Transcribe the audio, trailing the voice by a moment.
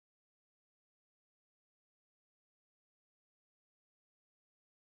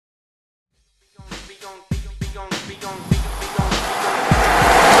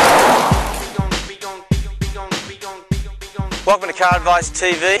Welcome to Car Advice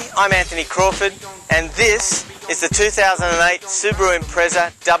TV. I'm Anthony Crawford and this is the 2008 Subaru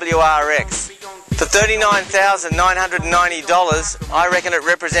Impreza WRX. For $39,990, I reckon it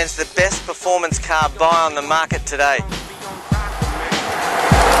represents the best performance car buy on the market today.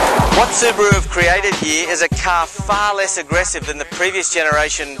 What Subaru have created here is a car far less aggressive than the previous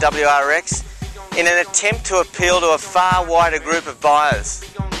generation WRX in an attempt to appeal to a far wider group of buyers.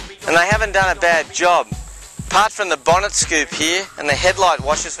 And they haven't done a bad job. Apart from the bonnet scoop here and the headlight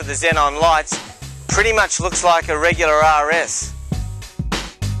washers for the xenon lights, pretty much looks like a regular RS.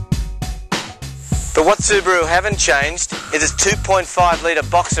 But what Subaru haven't changed is its 2.5 litre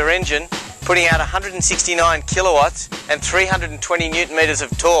boxer engine, putting out 169 kilowatts and 320 newton meters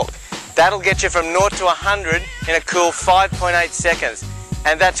of torque. That'll get you from 0 to 100 in a cool 5.8 seconds,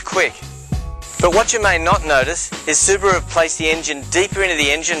 and that's quick. But what you may not notice is Subaru have placed the engine deeper into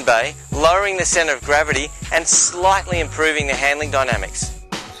the engine bay, lowering the centre of gravity and slightly improving the handling dynamics.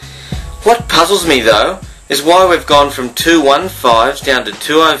 What puzzles me though is why we've gone from 215s down to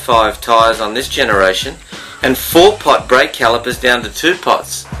 205 tyres on this generation and 4-pot brake calipers down to 2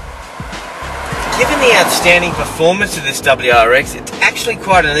 pots. Given the outstanding performance of this WRX, it's actually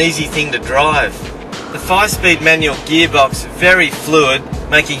quite an easy thing to drive. The 5-speed manual gearbox very fluid,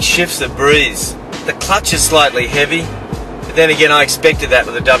 making shifts a breeze. The clutch is slightly heavy, but then again I expected that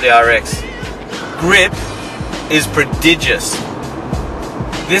with the WRX. Grip is prodigious.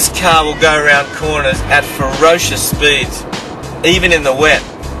 This car will go around corners at ferocious speeds, even in the wet.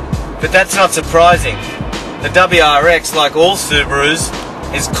 But that's not surprising. The WRX, like all Subarus,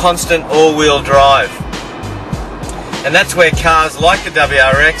 is constant all-wheel drive. And that's where cars like the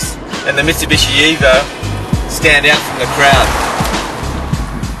WRX and the Mitsubishi Evo stand out from the crowd.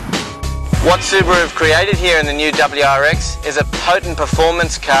 What Subaru have created here in the new WRX is a potent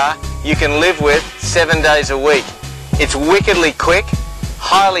performance car you can live with 7 days a week. It's wickedly quick,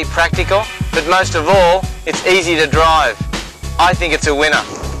 highly practical, but most of all, it's easy to drive. I think it's a winner.